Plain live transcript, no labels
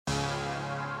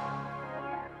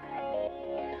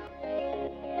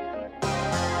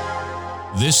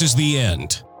this is the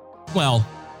end. Well,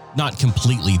 not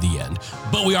completely the end,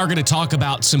 but we are going to talk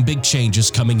about some big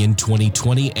changes coming in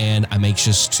 2020, and I'm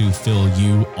anxious to fill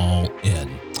you all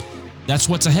in. That's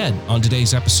what's ahead on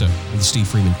today's episode of the Steve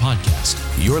Freeman Podcast.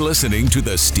 You're listening to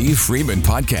the Steve Freeman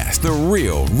Podcast, the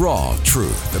real, raw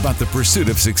truth about the pursuit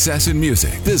of success in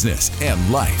music, business,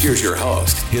 and life. Here's your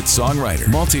host, hit songwriter,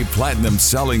 multi-platinum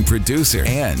selling producer,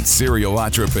 and serial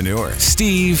entrepreneur,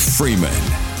 Steve Freeman.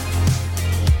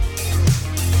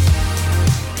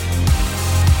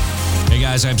 Hey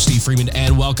guys, I'm Steve Freeman,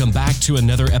 and welcome back to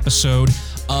another episode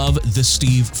of the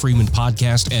Steve Freeman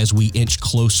Podcast as we inch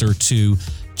closer to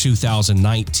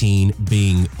 2019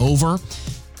 being over.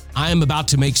 I am about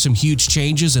to make some huge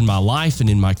changes in my life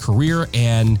and in my career,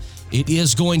 and it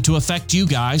is going to affect you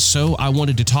guys, so I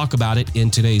wanted to talk about it in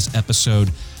today's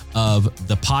episode of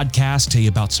the podcast, tell you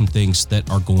about some things that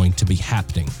are going to be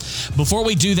happening. Before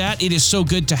we do that, it is so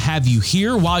good to have you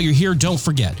here. While you're here, don't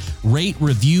forget, rate,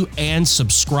 review, and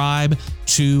subscribe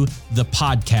to the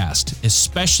podcast,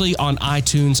 especially on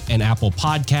iTunes and Apple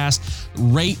Podcasts.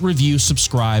 Rate, review,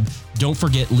 subscribe. Don't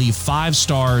forget, leave 5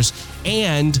 stars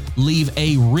and leave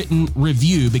a written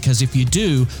review, because if you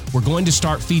do, we're going to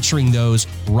start featuring those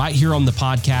right here on the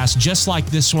podcast, just like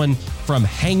this one from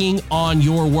Hanging on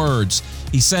Your Words.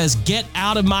 He says, "Get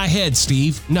out of my head,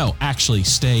 Steve." No, actually,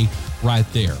 stay right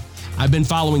there. I've been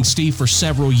following Steve for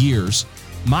several years.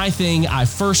 My thing I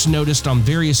first noticed on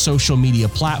various social media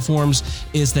platforms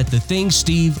is that the things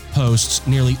Steve posts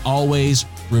nearly always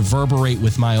reverberate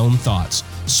with my own thoughts.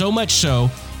 So much so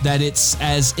that it's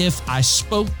as if I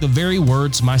spoke the very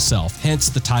words myself, hence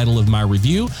the title of my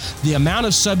review. The amount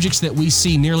of subjects that we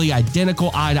see nearly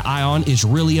identical eye to eye on is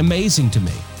really amazing to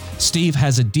me. Steve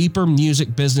has a deeper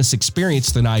music business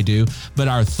experience than I do, but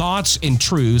our thoughts and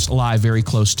truths lie very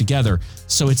close together,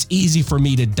 so it's easy for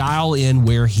me to dial in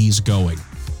where he's going.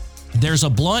 There's a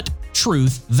blunt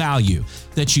truth value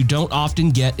that you don't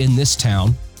often get in this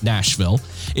town, Nashville.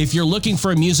 If you're looking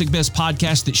for a music biz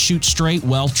podcast that shoots straight,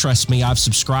 well, trust me, I've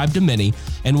subscribed to many,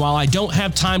 and while I don't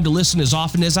have time to listen as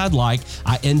often as I'd like,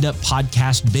 I end up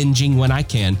podcast binging when I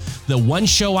can. The one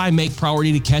show I make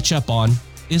priority to catch up on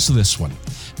is this one.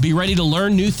 Be ready to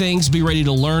learn new things. Be ready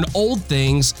to learn old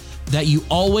things that you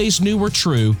always knew were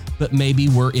true, but maybe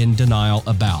were in denial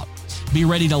about. Be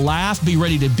ready to laugh. Be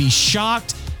ready to be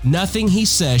shocked. Nothing he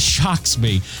says shocks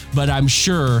me, but I'm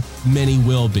sure many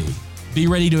will be. Be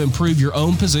ready to improve your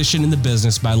own position in the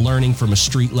business by learning from a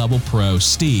street-level pro.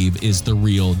 Steve is the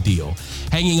real deal.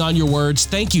 Hanging on Your Words,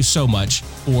 thank you so much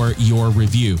for your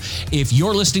review. If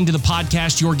you're listening to the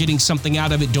podcast, you're getting something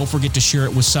out of it, don't forget to share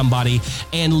it with somebody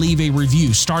and leave a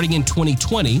review. Starting in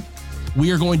 2020,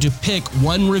 we are going to pick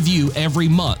one review every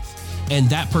month, and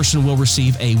that person will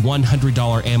receive a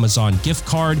 $100 Amazon gift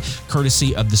card,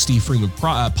 courtesy of the Steve Freeman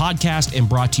podcast, and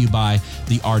brought to you by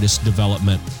the Artist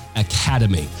Development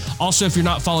Academy. Also, if you're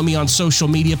not following me on social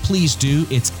media, please do.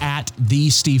 It's at the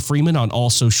Steve Freeman on all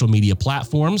social media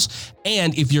platforms.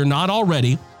 And if you're not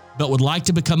already, but would like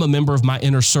to become a member of my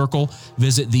inner circle,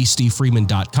 visit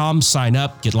thestevefreeman.com, sign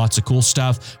up, get lots of cool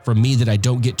stuff from me that I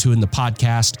don't get to in the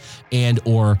podcast and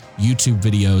or YouTube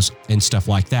videos and stuff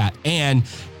like that. And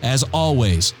as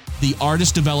always, the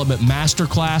Artist Development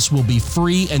Masterclass will be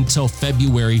free until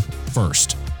February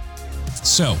 1st.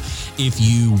 So if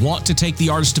you want to take the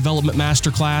Artist Development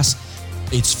Masterclass,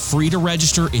 it's free to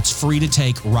register. It's free to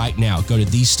take right now. Go to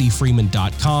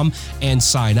thestevefreeman.com and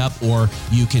sign up, or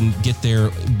you can get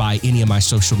there by any of my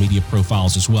social media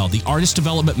profiles as well. The Artist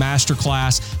Development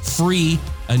Masterclass, free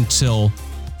until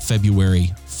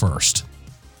February 1st.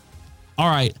 All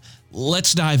right,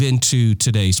 let's dive into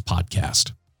today's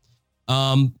podcast.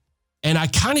 And I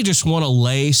kind of just want to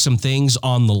lay some things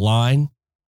on the line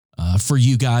for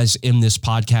you guys in this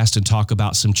podcast and talk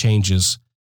about some changes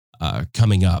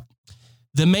coming up.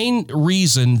 The main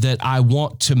reason that I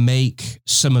want to make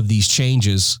some of these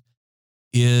changes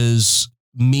is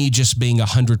me just being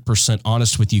 100%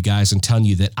 honest with you guys and telling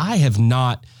you that I have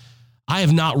not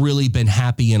really been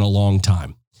happy in a long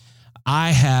time.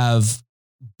 I have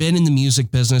been in the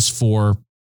music business for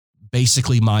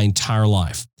basically my entire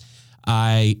life.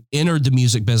 I entered the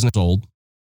music business old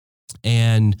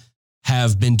and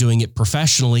have been doing it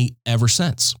professionally ever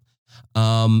since.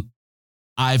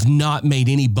 I've not made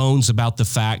any bones about the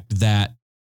fact that,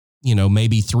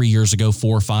 maybe 3 years ago,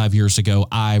 4 or 5 years ago,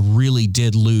 I really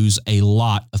did lose a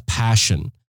lot of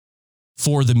passion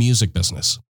for the music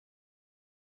business.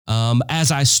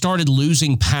 As I started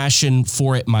losing passion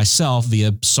for it myself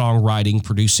via songwriting,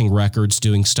 producing records,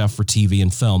 doing stuff for TV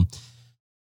and film,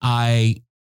 I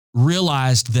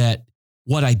realized that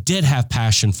what I did have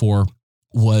passion for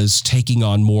was taking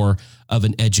on more of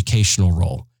an educational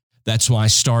role. That's why I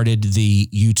started the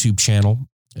YouTube channel.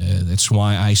 That's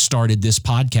why I started this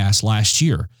podcast last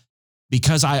year,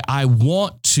 because I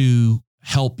want to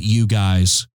help you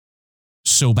guys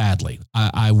so badly.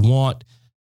 I want,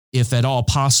 if at all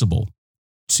possible,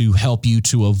 to help you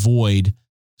to avoid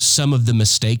some of the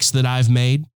mistakes that I've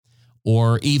made,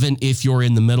 or even if you're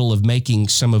in the middle of making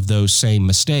some of those same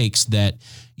mistakes, that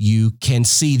you can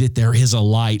see that there is a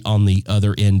light on the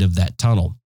other end of that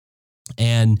tunnel,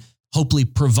 and hopefully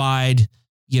provide,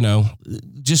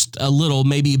 just a little,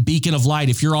 maybe a beacon of light.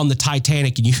 If you're on the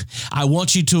Titanic and I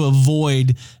want you to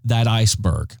avoid that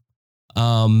iceberg.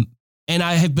 And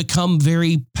I have become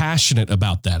very passionate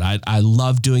about that. I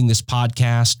love doing this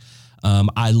podcast.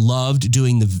 I loved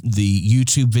doing the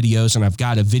YouTube videos, and I've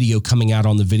got a video coming out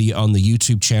on the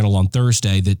YouTube channel on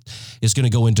Thursday that is going to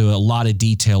go into a lot of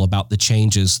detail about the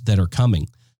changes that are coming.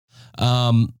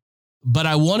 But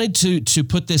I wanted to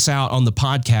put this out on the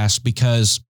podcast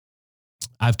because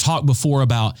I've talked before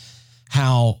about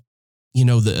how,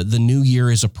 the new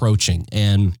year is approaching,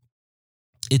 and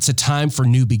it's a time for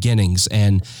new beginnings,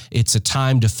 and it's a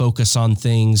time to focus on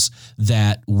things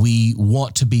that we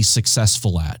want to be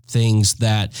successful at, things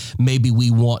that maybe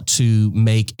we want to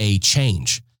make a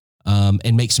change,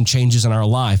 and make some changes in our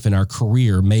life, in our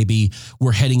career. Maybe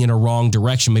we're heading in a wrong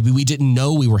direction. Maybe we didn't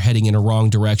know we were heading in a wrong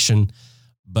direction,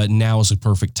 but now is a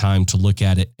perfect time to look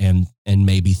at it and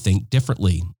maybe think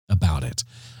differently about it.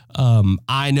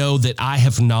 I know that I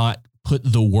have not put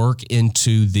the work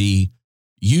into the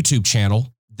YouTube channel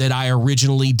that I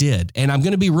originally did. And I'm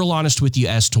going to be real honest with you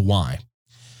as to why.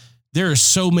 There are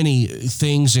so many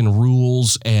things and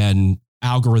rules and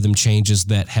algorithm changes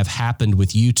that have happened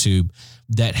with YouTube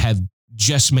that have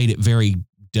just made it very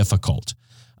difficult.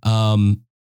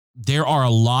 There are a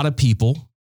lot of people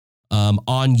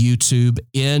on YouTube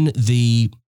in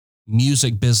the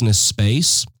music business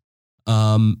space.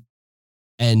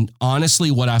 And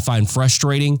honestly, what I find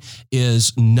frustrating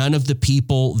is none of the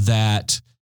people that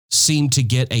seem to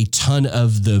get a ton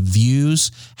of the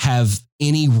views have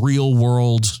any real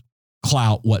world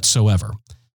clout whatsoever.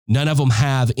 None of them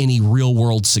have any real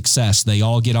world success. They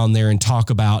all get on there and talk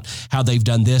about how they've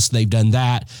done this, they've done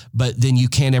that, but then you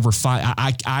can't ever find,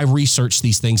 I research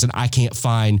these things and I can't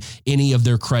find any of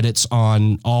their credits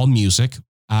on AllMusic.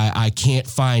 I can't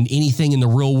find anything in the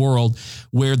real world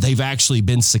where they've actually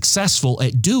been successful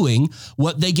at doing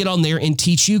what they get on there and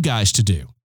teach you guys to do.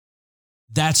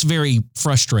 That's very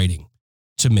frustrating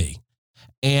to me.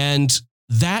 And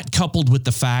that, coupled with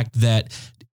the fact that,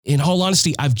 in all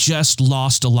honesty, I've just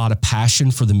lost a lot of passion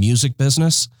for the music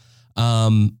business.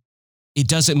 It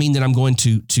doesn't mean that I'm going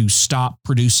to stop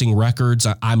producing records.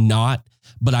 I'm not,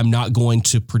 but I'm not going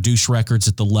to produce records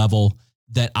at the level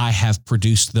that I have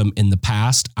produced them in the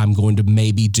past. I'm going to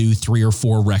maybe do 3 or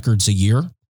 4 records a year.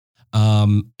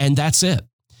 And that's it.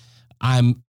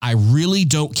 I really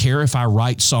don't care if I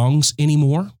write songs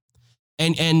anymore.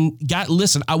 And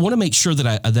listen, I want to make sure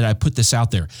that I put this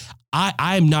out there.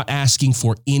 I am not asking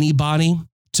for anybody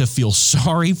to feel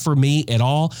sorry for me at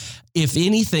all. If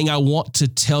anything, I want to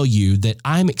tell you that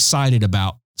I'm excited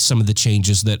about some of the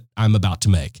changes that I'm about to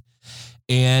make.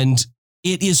 And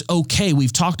it is okay.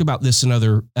 We've talked about this in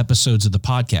other episodes of the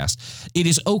podcast. It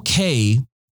is okay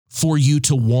for you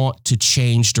to want to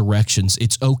change directions.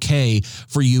 It's okay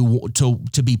for you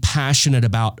to be passionate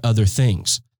about other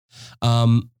things.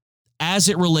 As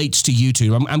it relates to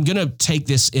YouTube, I'm going to take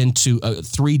this into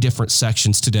 3 different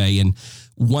sections today. And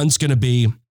one's going to be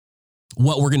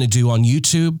what we're going to do on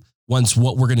YouTube. One's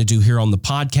what we're going to do here on the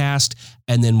podcast.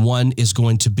 And then one is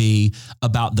going to be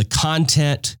about the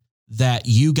content that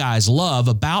you guys love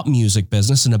about music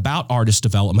business and about artist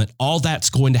development. All that's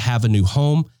going to have a new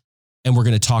home. And we're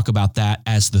going to talk about that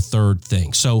as the third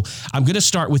thing. So I'm going to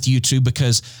start with YouTube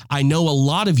because I know a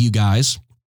lot of you guys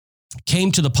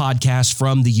came to the podcast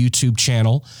from the YouTube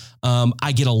channel.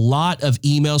 I get a lot of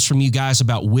emails from you guys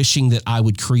about wishing that I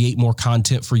would create more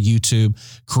content for YouTube,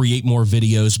 create more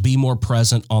videos, be more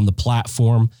present on the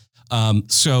platform.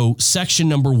 So section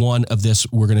number 1 of this,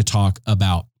 we're going to talk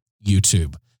about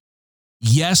YouTube.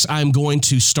 Yes, I'm going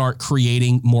to start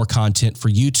creating more content for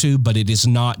YouTube, but it is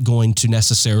not going to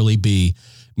necessarily be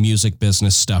music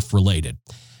business stuff related.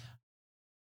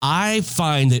 I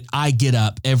find that I get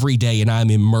up every day and I'm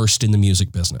immersed in the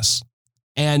music business.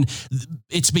 And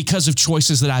it's because of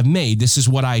choices that I've made. This is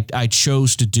what I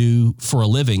chose to do for a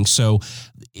living. So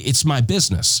it's my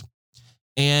business.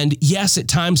 And yes, at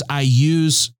times I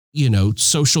use,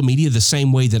 social media the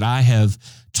same way that I have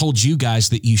told you guys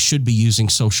that you should be using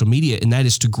social media, and that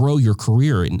is to grow your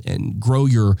career and grow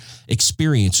your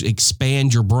experience,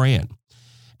 expand your brand.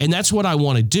 And that's what I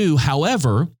want to do.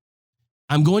 However,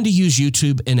 I'm going to use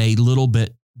YouTube in a little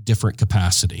bit different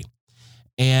capacity.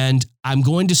 And I'm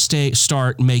going to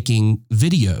start making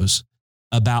videos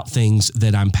about things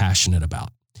that I'm passionate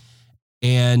about.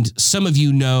 And some of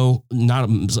you know, not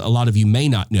a lot of you may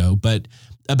not know, but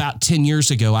about 10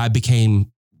 years ago, I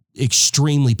became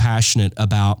extremely passionate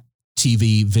about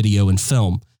TV, video, and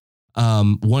film.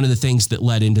 One of the things that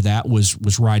led into that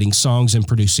was writing songs and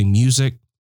producing music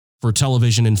for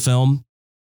television and film.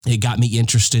 It got me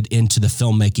interested into the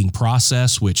filmmaking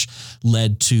process, which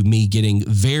led to me getting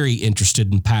very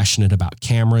interested and passionate about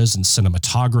cameras and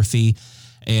cinematography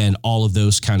and all of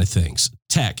those kind of things.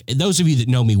 Tech. And those of you that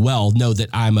know me well know that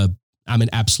I'm an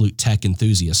absolute tech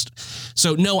enthusiast.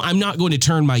 So no, I'm not going to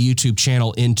turn my YouTube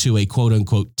channel into a quote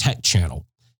unquote tech channel,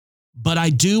 but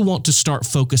I do want to start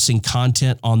focusing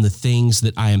content on the things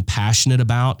that I am passionate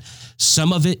about.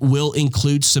 Some of it will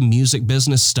include some music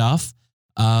business stuff,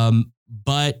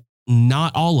 but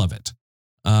not all of it.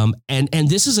 And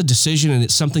this is a decision, and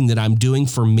it's something that I'm doing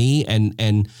for me,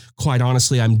 and quite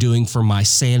honestly, I'm doing for my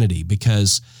sanity,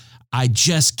 because I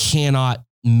just cannot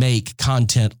make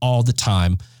content all the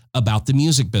time about the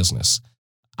music business.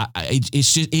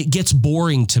 It gets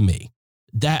boring to me.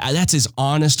 That's as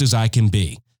honest as I can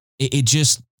be.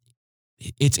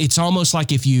 It's almost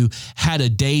like if you had a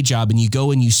day job and you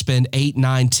go and you spend 8,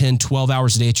 9, 10, 12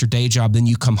 hours a day at your day job, then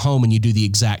you come home and you do the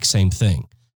exact same thing.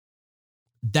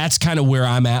 That's kind of where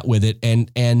I'm at with it.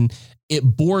 And it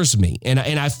bores me. And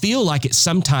I feel like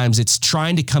sometimes it's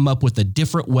trying to come up with a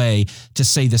different way to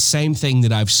say the same thing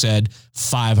that I've said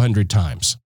 500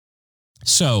 times.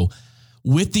 So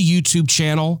with the YouTube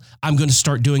channel, I'm going to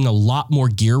start doing a lot more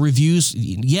gear reviews.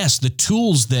 Yes, the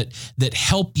tools that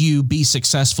help you be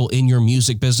successful in your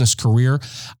music business career,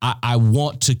 I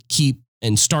want to keep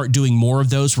and start doing more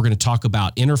of those. We're going to talk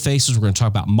about interfaces. We're going to talk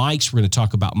about mics. We're going to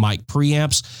talk about mic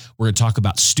preamps. We're going to talk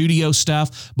about studio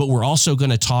stuff, but we're also going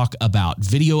to talk about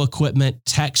video equipment,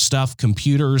 tech stuff,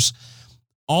 computers,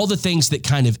 all the things that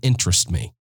kind of interest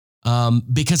me.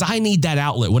 Because I need that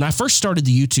outlet. When I first started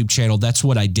the YouTube channel, that's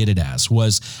what I did it as,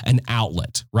 was an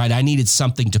outlet, right? I needed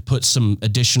something to put some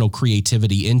additional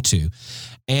creativity into.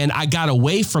 And I got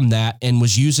away from that and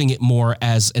was using it more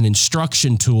as an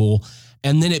instruction tool.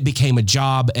 And then it became a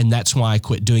job, and that's why I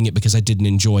quit doing it, because I didn't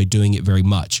enjoy doing it very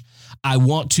much. I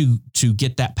want to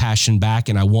get that passion back,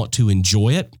 and I want to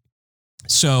enjoy it.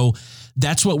 So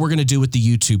that's what we're going to do with the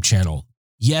YouTube channel.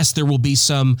 Yes, there will be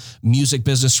some music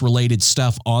business related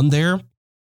stuff on there.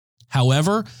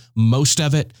 However, most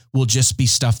of it will just be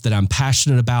stuff that I'm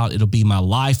passionate about. It'll be my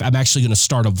life. I'm actually going to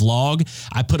start a vlog.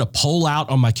 I put a poll out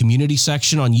on my community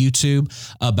section on YouTube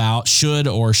about should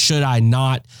or should I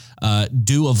not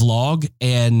do a vlog.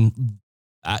 And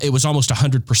it was almost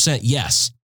 100%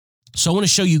 yes. So I want to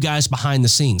show you guys behind the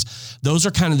scenes. Those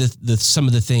are kind of some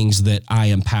of the things that I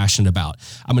am passionate about.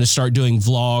 I'm going to start doing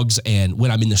vlogs, and when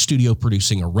I'm in the studio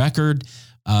producing a record,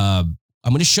 I'm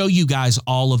going to show you guys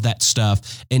all of that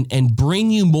stuff and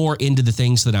bring you more into the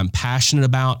things that I'm passionate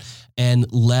about, and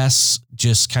less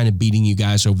just kind of beating you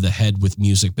guys over the head with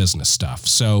music business stuff.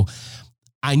 So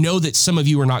I know that some of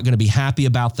you are not going to be happy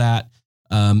about that.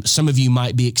 Some of you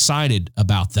might be excited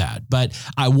about that, but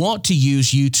I want to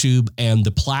use YouTube and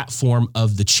the platform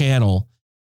of the channel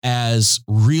as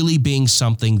really being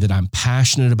something that I'm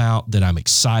passionate about, that I'm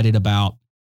excited about,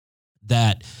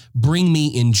 that bring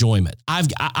me enjoyment.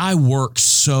 I work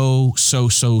so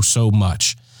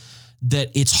much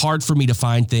that it's hard for me to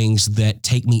find things that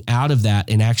take me out of that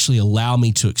and actually allow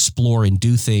me to explore and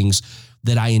do things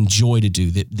that I enjoy to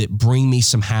do, that bring me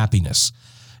some happiness.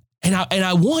 And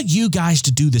I want you guys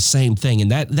to do the same thing.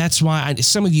 And that's why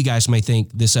some of you guys may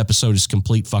think this episode is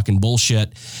complete fucking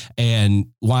bullshit. And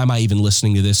why am I even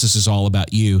listening to this? This is all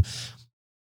about you.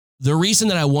 The reason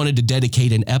that I wanted to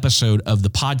dedicate an episode of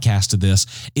the podcast to this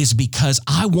is because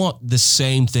I want the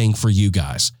same thing for you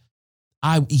guys.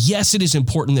 Yes, it is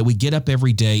important that we get up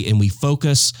every day and we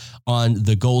focus on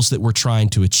the goals that we're trying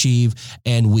to achieve,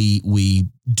 and we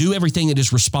do everything that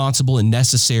is responsible and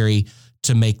necessary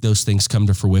to make those things come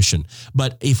to fruition.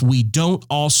 But if we don't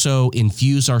also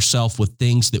infuse ourselves with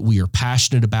things that we are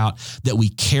passionate about, that we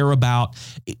care about,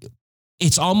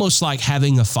 it's almost like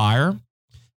having a fire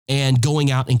and going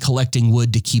out and collecting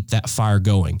wood to keep that fire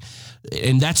going.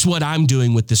 And that's what I'm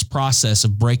doing with this process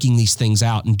of breaking these things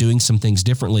out and doing some things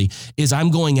differently, is I'm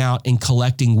going out and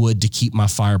collecting wood to keep my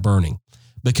fire burning,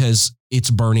 because it's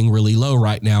burning really low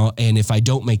right now. And if I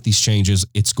don't make these changes,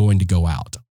 it's going to go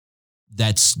out.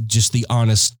 That's just the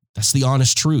honest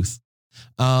truth.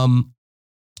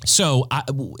 So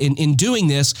in doing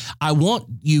this, I want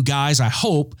you guys, I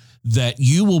hope, that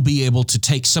you will be able to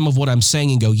take some of what I'm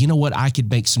saying and go, you know what, I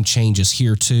could make some changes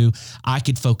here too. I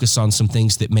could focus on some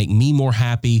things that make me more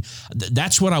happy.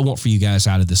 That's what I want for you guys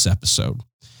out of this episode.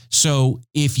 So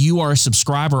if you are a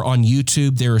subscriber on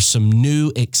YouTube, there are some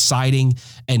new, exciting,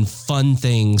 and fun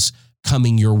things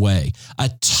coming your way. A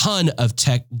ton of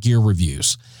tech gear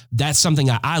reviews. That's something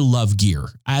I love gear.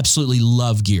 I absolutely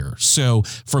love gear. So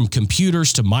from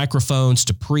computers to microphones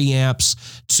to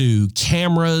preamps to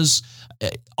cameras,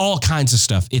 all kinds of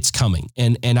stuff, it's coming.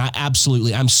 And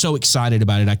I'm so excited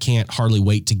about it. I can't hardly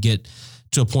wait to get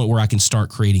to a point where I can start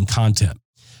creating content.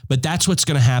 But that's what's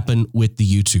going to happen with the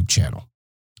YouTube channel.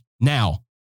 Now,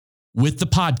 with the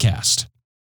podcast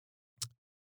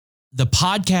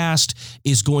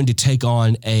is going to take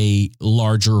on a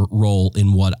larger role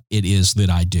in what it is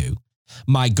that I do.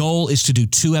 My goal is to do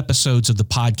 2 episodes of the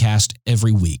podcast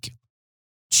every week.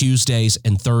 Tuesdays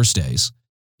and Thursdays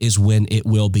is when it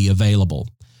will be available.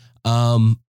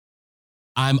 I'm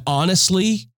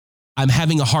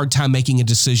having a hard time making a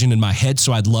decision in my head,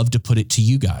 so I'd love to put it to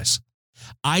you guys.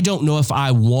 I don't know if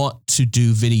I want to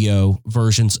do video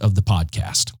versions of the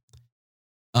podcast.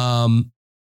 And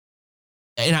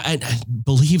I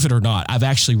believe it or not, I've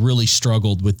actually really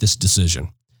struggled with this decision.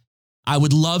 I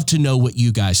would love to know what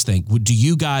you guys think. Do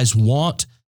you guys want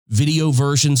video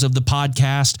versions of the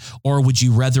podcast, or would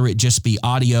you rather it just be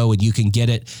audio and you can get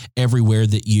it everywhere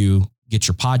that you get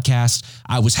your podcasts?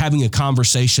 I was having a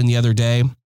conversation the other day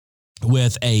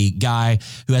with a guy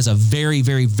who has a very,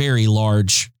 very, very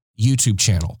large YouTube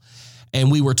channel.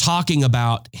 And we were talking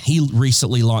about, he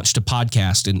recently launched a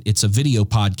podcast, and it's a video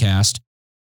podcast.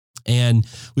 And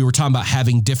we were talking about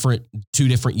having 2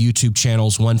 different YouTube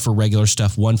channels, one for regular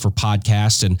stuff, one for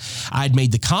podcasts. And I'd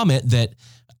made the comment that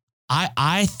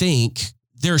I think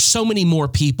there are so many more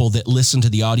people that listen to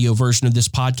the audio version of this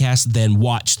podcast than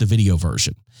watch the video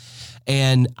version.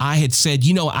 And I had said,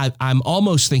 I'm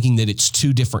almost thinking that it's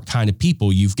 2 different kind of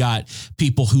people. You've got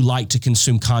people who like to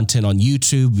consume content on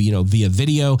YouTube, via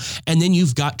video. And then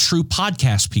you've got true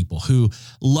podcast people who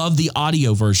love the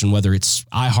audio version, whether it's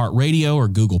iHeartRadio or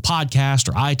Google Podcast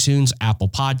or iTunes, Apple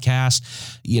Podcast,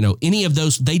 any of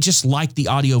those. They just like the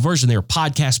audio version. They're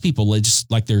podcast people. They just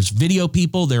like there's video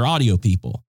people, they're audio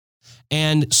people.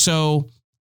 And so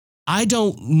I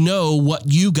don't know what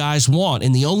you guys want.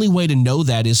 And the only way to know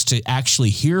that is to actually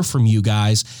hear from you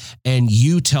guys and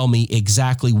you tell me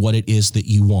exactly what it is that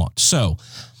you want. So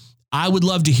I would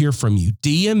love to hear from you.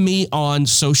 DM me on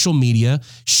social media,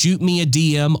 shoot me a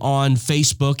DM on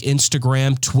Facebook,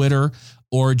 Instagram, Twitter,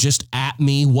 or just at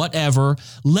me, whatever.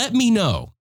 Let me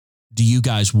know. Do you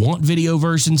guys want video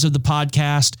versions of the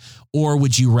podcast, or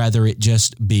would you rather it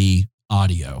just be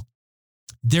audio?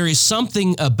 There is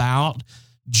something about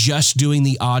just doing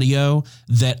the audio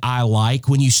that I like.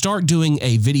 When you start doing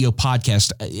a video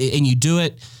podcast and you do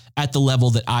it at the level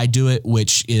that I do it,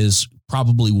 which is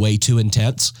probably way too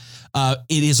intense,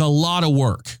 it is a lot of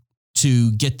work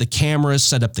to get the cameras,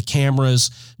 set up the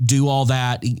cameras, do all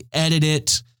that, edit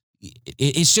it.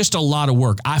 It's just a lot of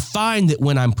work. I find that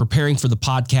when I'm preparing for the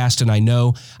podcast and I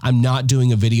know I'm not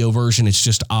doing a video version, it's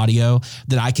just audio,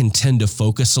 that I can tend to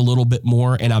focus a little bit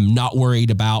more, and I'm not worried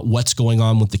about what's going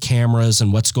on with the cameras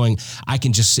and I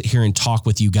can just sit here and talk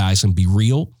with you guys and be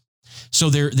real. So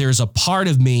there's a part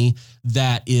of me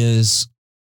that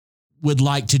would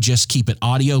like to just keep it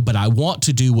audio, but I want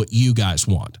to do what you guys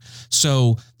want.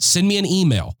 So send me an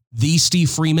email,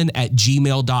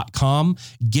 thestevefreeman@gmail.com.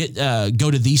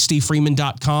 Go to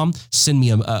thestevefreeman.com, send me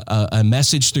a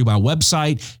message through my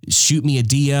website, shoot me a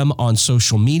DM on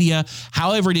social media.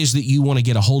 However it is that you want to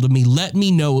get a hold of me, let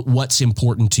me know what's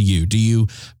important to you. Do you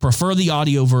prefer the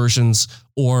audio versions,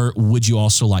 or would you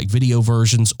also like video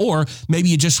versions? Or maybe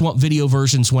you just want video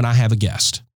versions when I have a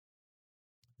guest.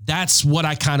 That's what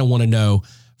I kind of want to know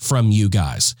from you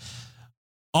guys.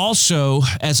 Also,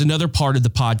 as another part of the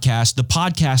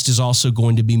podcast is also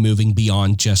going to be moving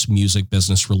beyond just music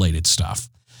business related stuff.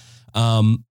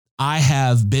 I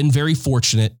have been very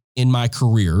fortunate in my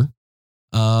career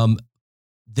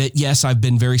that, yes, I've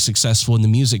been very successful in the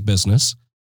music business,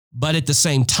 but at the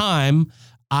same time,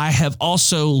 I have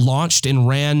also launched and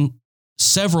ran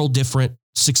several different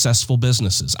successful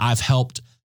businesses. I've helped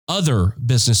other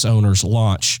business owners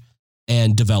launch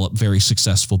and develop very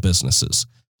successful businesses.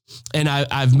 And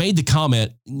I've made the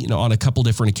comment, on a couple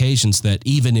different occasions, that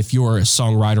even if you're a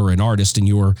songwriter or an artist and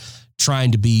you're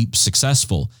trying to be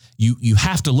successful, you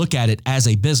have to look at it as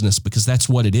a business, because that's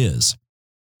what it is.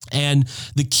 And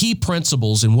the key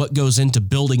principles and what goes into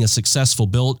building a successful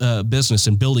business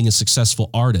and building a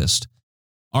successful artist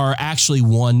are actually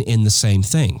one in the same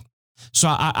thing. So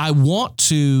I want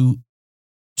to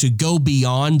to go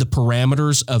beyond the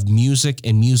parameters of music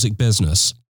and music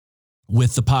business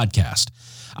with the podcast.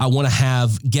 I want to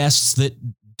have guests that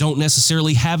don't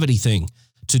necessarily have anything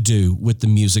to do with the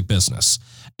music business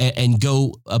and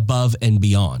go above and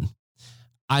beyond.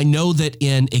 I know that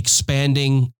in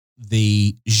expanding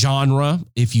the genre,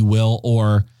 if you will,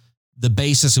 or the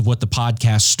basis of what the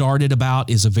podcast started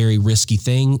about is a very risky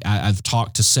thing. I've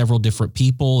talked to several different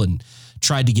people and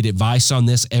tried to get advice on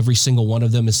this. Every single one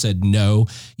of them has said, no,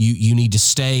 you need to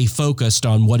stay focused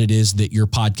on what it is that your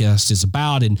podcast is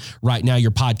about. And right now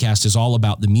your podcast is all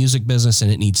about the music business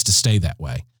and it needs to stay that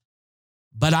way.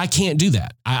 But I can't do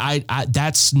that. I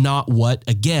that's not what,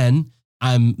 again,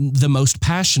 I'm the most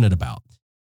passionate about.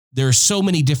 There are so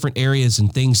many different areas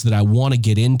and things that I want to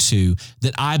get into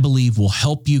that I believe will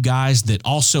help you guys, that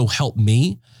also help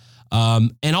me,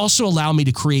 and also allow me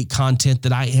to create content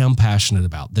that I am passionate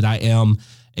about, that I am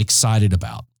excited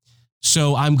about.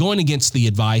 So I'm going against the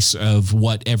advice of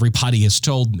what everybody has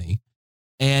told me,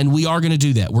 and we are going to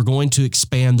do that. We're going to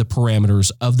expand the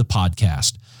parameters of the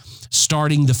podcast.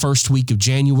 Starting the first week of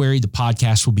January, the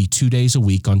podcast will be 2 days a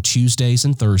week on Tuesdays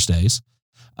and Thursdays.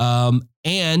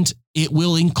 And it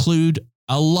will include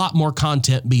a lot more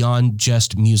content beyond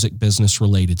just music business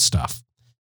related stuff.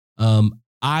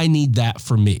 I need that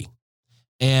for me.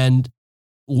 And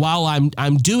while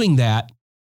I'm doing that,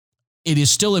 it is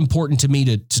still important to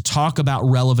me to talk about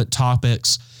relevant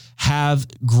topics, have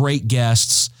great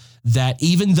guests that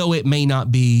even though it may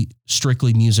not be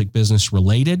strictly music business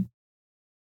related,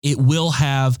 it will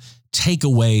have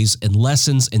takeaways and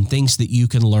lessons and things that you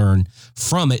can learn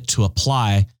from it to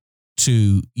apply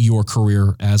to your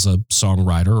career as a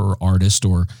songwriter or artist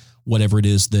or whatever it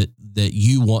is that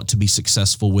you want to be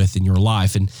successful with in your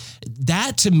life. And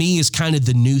that to me is kind of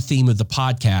the new theme of the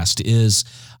podcast is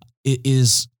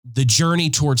the journey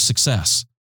towards success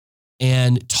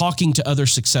and talking to other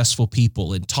successful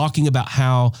people and talking about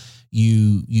how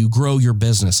you grow your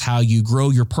business, how you grow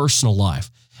your personal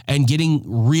life, and getting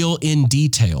real in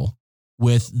detail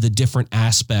with the different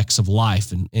aspects of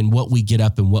life and what we get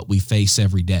up and what we face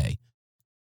every day.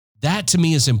 That to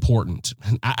me is important.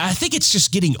 I think it's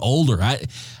just getting older. I'm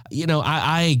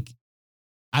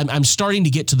starting to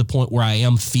get to the point where I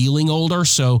am feeling older.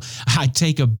 So I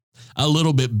take a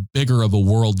little bit bigger of a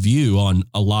worldview on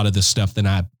a lot of this stuff than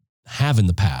I have in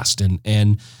the past.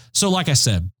 And so, like I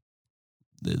said,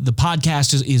 the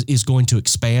podcast is going to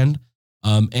expand.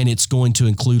 And it's going to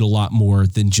include a lot more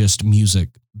than just music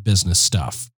business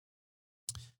stuff.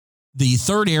 The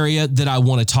third area that I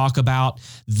want to talk about,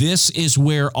 this is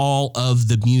where all of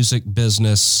the music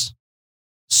business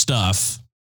stuff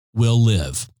will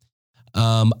live.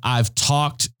 I've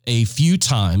talked a few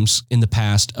times in the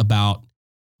past about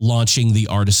launching the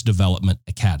Artist Development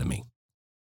Academy.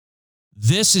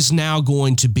 This is now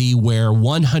going to be where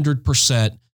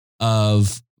 100%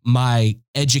 of my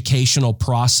educational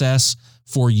process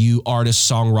for you artists,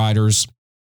 songwriters,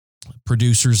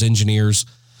 producers, engineers,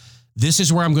 this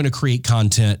is where I'm going to create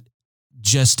content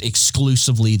just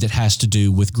exclusively that has to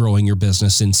do with growing your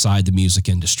business inside the music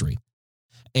industry.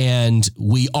 And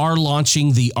we are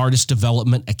launching the Artist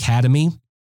Development Academy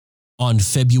on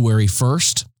February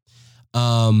 1st.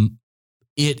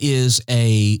 It is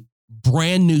a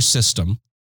brand new system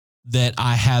that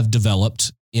I have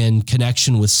developed in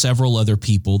connection with several other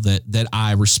people that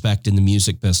I respect in the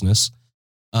music business.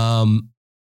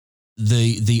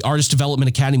 The Artist Development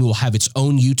Academy will have its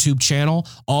own YouTube channel.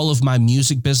 All of my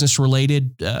music business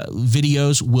related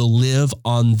videos will live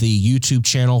on the YouTube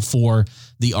channel for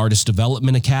the Artist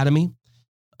Development Academy.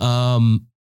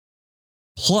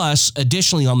 Plus,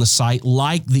 additionally on the site,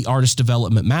 like the Artist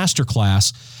Development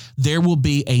Masterclass, there will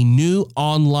be a new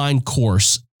online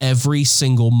course every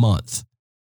single month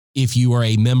if you are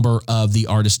a member of the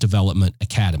Artist Development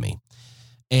Academy.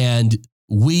 And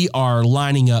we are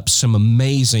lining up some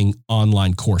amazing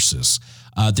online courses.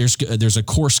 There's a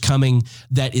course coming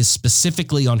that is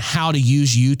specifically on how to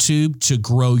use YouTube to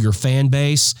grow your fan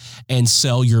base and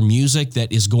sell your music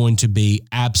that is going to be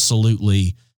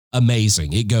absolutely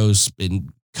amazing. It goes and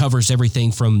covers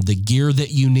everything from the gear that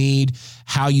you need,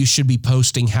 how you should be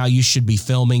posting, how you should be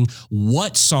filming,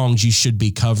 what songs you should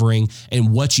be covering,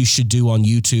 and what you should do on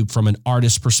YouTube from an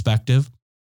artist perspective.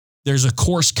 There's a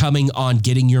course coming on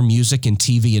getting your music in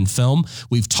TV and film.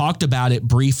 We've talked about it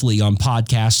briefly on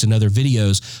podcasts and other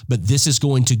videos, but this is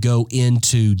going to go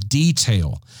into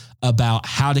detail about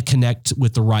how to connect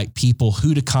with the right people,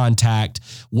 who to contact,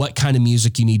 what kind of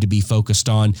music you need to be focused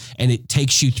on. And it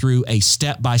takes you through a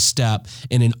step-by-step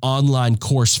in an online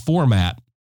course format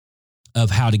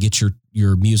of how to get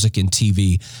your music in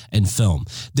TV and film.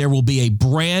 There will be a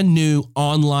brand new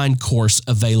online course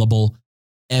available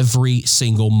every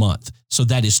single month. So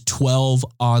that is 12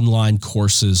 online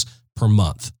courses per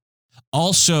month.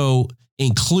 Also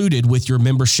included with your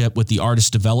membership with the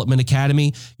Artist Development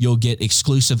Academy, you'll get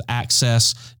exclusive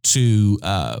access to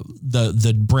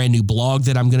the brand new blog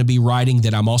that I'm going to be writing,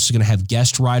 that I'm also going to have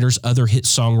guest writers, other hit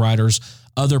songwriters,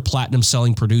 other platinum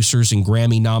selling producers and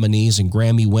Grammy nominees and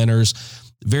Grammy winners,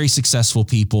 very successful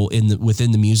people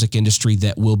within the music industry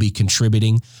that will be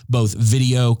contributing both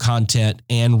video content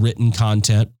and written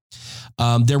content.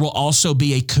 There will also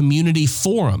be a community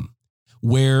forum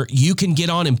where you can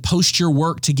get on and post your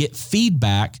work to get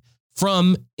feedback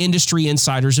from industry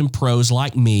insiders and pros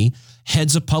like me,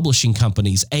 heads of publishing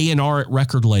companies, A&R at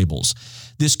record labels.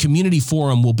 This community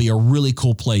forum will be a really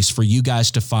cool place for you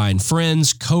guys to find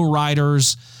friends,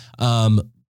 co-writers,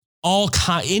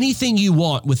 anything you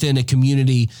want within a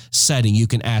community setting. You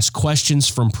can ask questions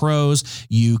from pros.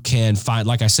 You can find,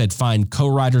 like I said, find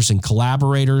co-writers and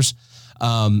collaborators.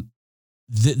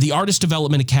 The Artist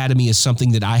Development Academy is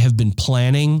something that I have been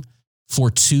planning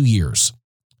for 2 years,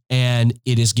 and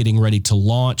it is getting ready to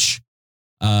launch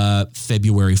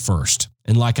February 1st.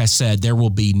 And like I said, there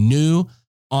will be new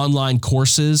online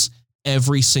courses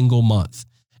every single month.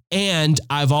 And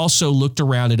I've also looked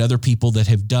around at other people that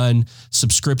have done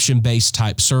subscription-based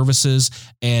type services,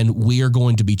 and we are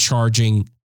going to be charging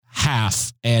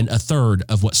half and a third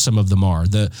of what some of them are.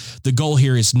 The goal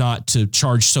here is not to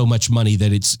charge so much money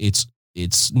that it's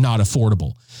not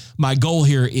affordable. My goal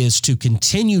here is to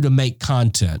continue to make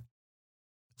content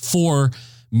for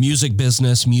music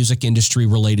business, music industry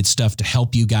related stuff to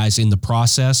help you guys in the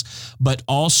process, but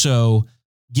also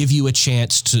give you a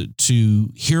chance to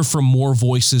hear from more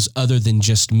voices other than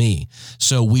just me.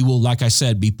 So we will, like I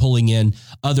said, be pulling in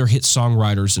other hit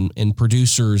songwriters and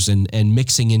producers and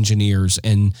mixing engineers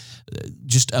and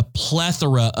just a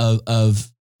plethora of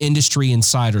industry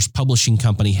insiders, publishing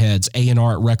company heads,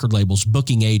 A&R at record labels,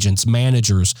 booking agents,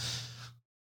 managers,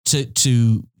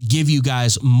 to give you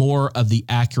guys more of the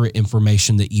accurate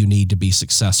information that you need to be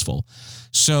successful.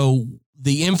 So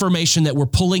the information that we're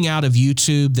pulling out of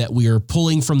YouTube, that we are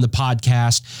pulling from the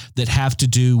podcast that have to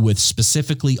do with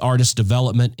specifically artist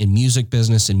development and music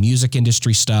business and music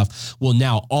industry stuff will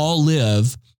now all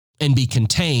live and be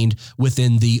contained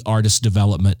within the Artist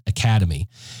Development Academy.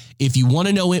 If you want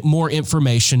to know more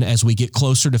information as we get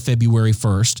closer to February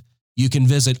 1st, you can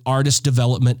visit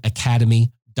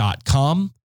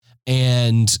artistdevelopmentacademy.com,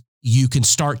 and you can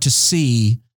start to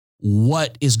see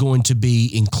what is going to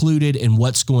be included and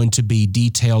what's going to be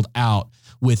detailed out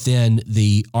within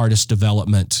the Artist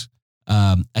Development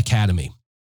Academy.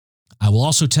 I will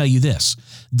also tell you this.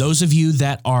 Those of you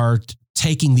that are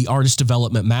taking the Artist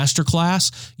Development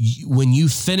Masterclass, when you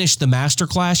finish the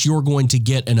Masterclass, you're going to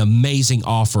get an amazing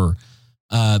offer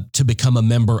to become a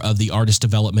member of the Artist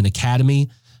Development Academy.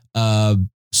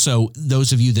 So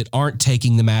those of you that aren't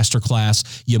taking the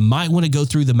Masterclass, you might want to go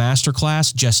through the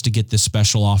Masterclass just to get this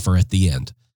special offer at the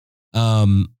end.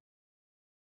 And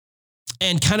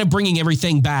kind of bringing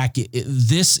everything back,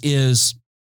 this is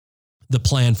the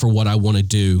plan for what I want to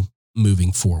do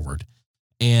moving forward.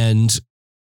 And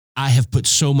I have put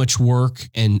so much work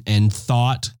and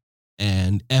thought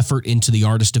and effort into the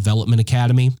Artist Development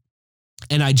Academy.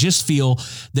 And I just feel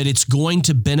that it's going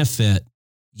to benefit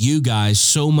you guys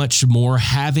so much more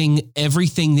having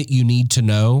everything that you need to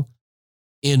know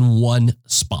in one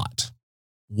spot,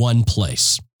 one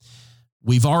place.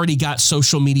 We've already got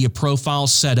social media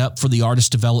profiles set up for the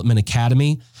Artist Development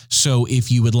Academy. So if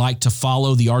you would like to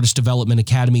follow the Artist Development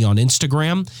Academy on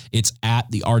Instagram, it's at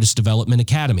the Artist Development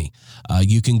Academy.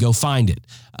 You can go find it.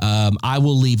 I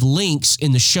will leave links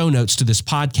in the show notes to this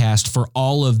podcast for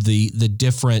all of the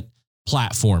different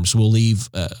platforms. We'll leave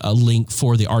a link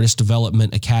for the Artist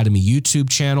Development Academy YouTube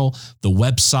channel, the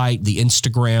website, the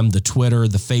Instagram, the Twitter,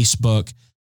 the Facebook,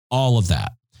 all of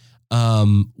that.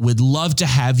 Would love to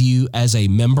have you as a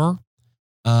member.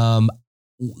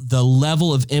 The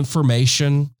level of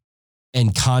information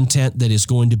and content that is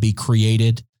going to be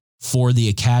created for the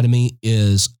Academy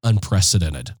is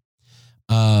unprecedented.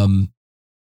 That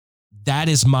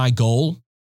is my goal,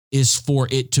 is for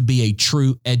it to be a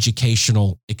true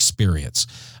educational experience.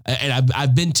 And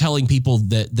I've been telling people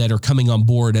that are coming on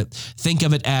board, think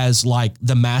of it as like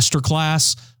the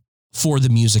masterclass for the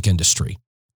music industry.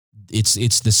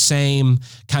 It's the same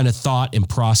kind of thought and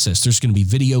process. There's going to be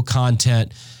video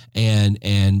content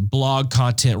and blog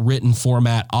content, written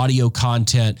format, audio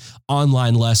content,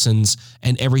 online lessons,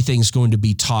 and everything's going to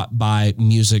be taught by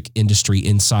music industry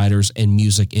insiders and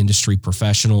music industry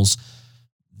professionals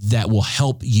that will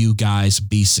help you guys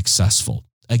be successful.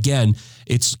 Again,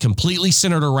 it's completely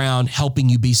centered around helping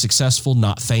you be successful,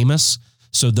 not famous.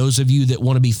 So those of you that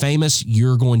want to be famous,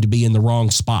 you're going to be in the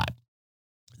wrong spot.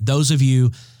 Those of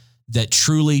you that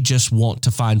truly just want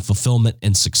to find fulfillment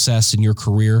and success in your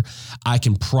career, I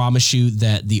can promise you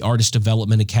that the Artist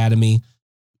Development Academy,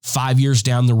 5 years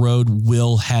down the road,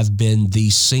 will have been the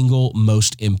single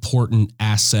most important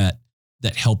asset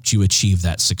that helped you achieve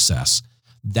that success.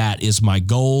 That is my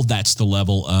goal. That's the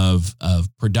level of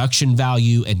production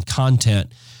value and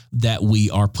content that we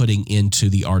are putting into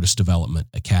the Artist Development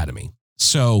Academy.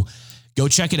 So go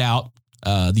check it out.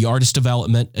 The Artist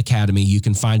Development Academy. You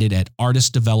can find it at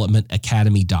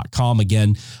artistdevelopmentacademy.com.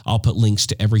 Again, I'll put links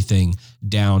to everything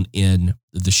down in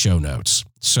the show notes.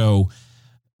 So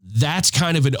that's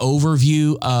kind of an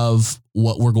overview of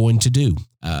what we're going to do,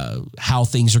 how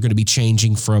things are going to be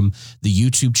changing from the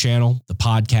YouTube channel, the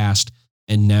podcast,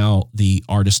 and now the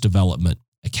Artist Development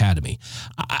Academy.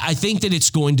 I think that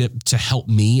it's going to help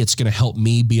me. It's going to help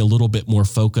me be a little bit more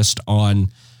focused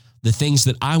on the things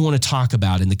that I want to talk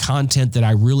about and the content that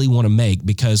I really want to make,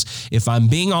 because if I'm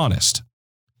being honest,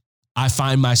 I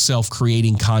find myself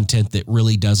creating content that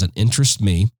really doesn't interest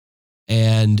me,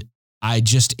 and I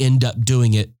just end up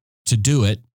doing it to do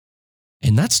it.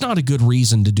 And that's not a good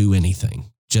reason to do anything,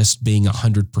 just being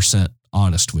 100%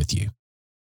 honest with you.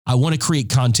 I want to create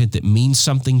content that means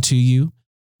something to you,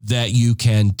 that you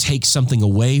can take something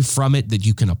away from it, that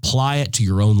you can apply it to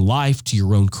your own life, to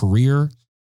your own career,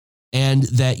 and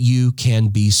that you can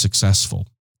be successful.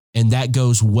 And that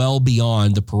goes well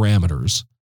beyond the parameters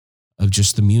of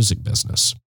just the music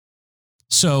business.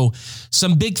 So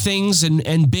some big things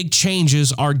and big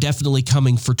changes are definitely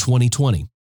coming for 2020.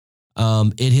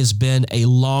 It has been a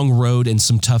long road and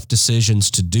some tough decisions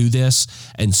to do this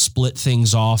and split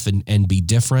things off and be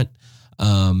different.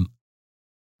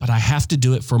 But I have to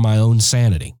do it for my own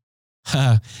sanity.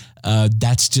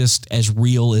 That's just as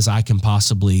real as I can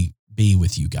possibly be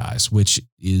with you guys, which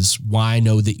is why I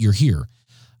know that you're here.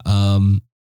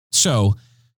 So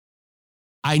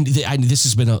this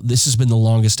has been the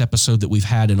longest episode that we've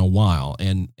had in a while.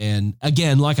 And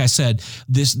again, like I said,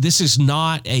 this is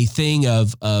not a thing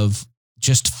of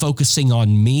just focusing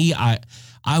on me.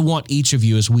 I want each of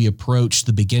you, as we approach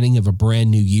the beginning of a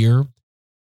brand new year,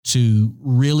 to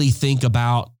really think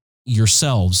about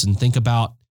yourselves and think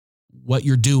about what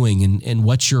you're doing and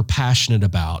what you're passionate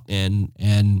about and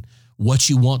what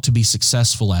you want to be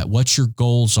successful at, what your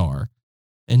goals are,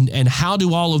 and how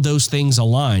do all of those things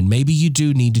align. Maybe you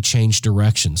do need to change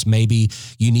directions. Maybe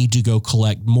you need to go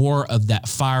collect more of that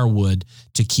firewood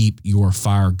to keep your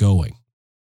fire going.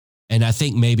 And I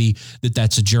think maybe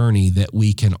that's a journey that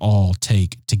we can all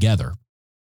take together.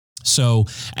 So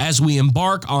as we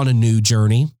embark on a new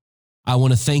journey, I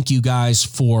want to thank you guys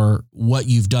for what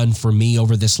you've done for me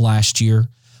over this last year.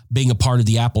 Being a part of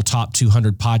the Apple Top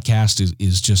 200 podcast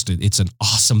is just, it's an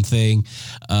awesome thing.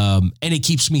 And it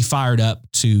keeps me fired up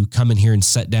to come in here and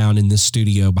sit down in this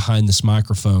studio behind this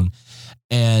microphone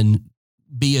and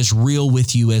be as real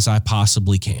with you as I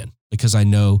possibly can, because I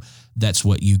know that's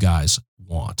what you guys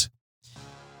want.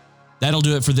 That'll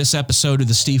do it for this episode of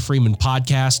the Steve Freeman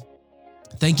Podcast.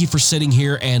 Thank you for sitting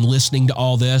here and listening to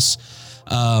all this.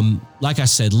 Like I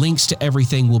said, links to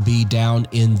everything will be down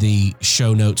in the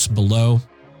show notes below.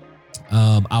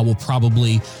 I will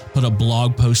probably put a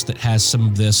blog post that has some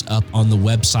of this up on the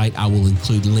website. I will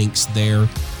include links there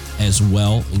as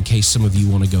well in case some of you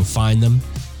want to go find them.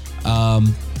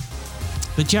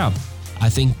 But yeah, I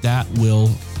think that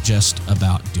will just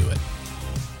about do it.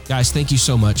 Guys, thank you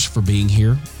so much for being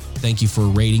here. Thank you for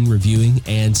rating, reviewing,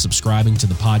 and subscribing to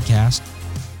the podcast.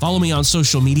 Follow me on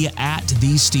social media at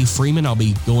The Steve Freeman. I'll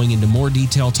be going into more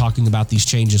detail, talking about these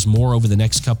changes more over the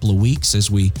next couple of weeks as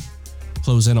we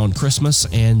close in on Christmas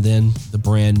and then the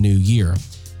brand new year.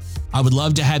 I would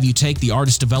love to have you take the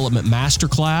Artist Development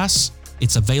Masterclass.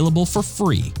 It's available for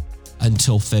free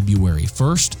until February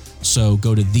 1st. So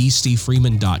go to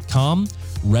thestevefreeman.com,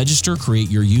 register, create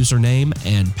your username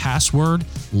and password,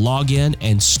 log in,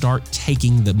 and start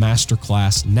taking the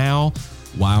masterclass now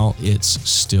while it's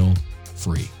still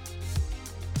free.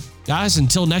 Guys,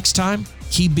 until next time,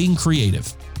 keep being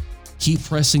creative, keep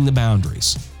pressing the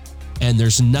boundaries, and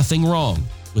there's nothing wrong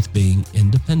with being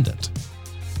independent.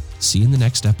 See you in the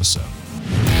next episode.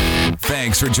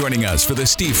 Thanks for joining us for the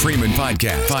Steve Freeman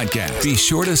Podcast. Be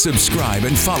sure to subscribe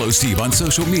and follow Steve on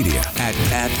social media at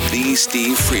The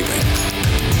Steve Freeman.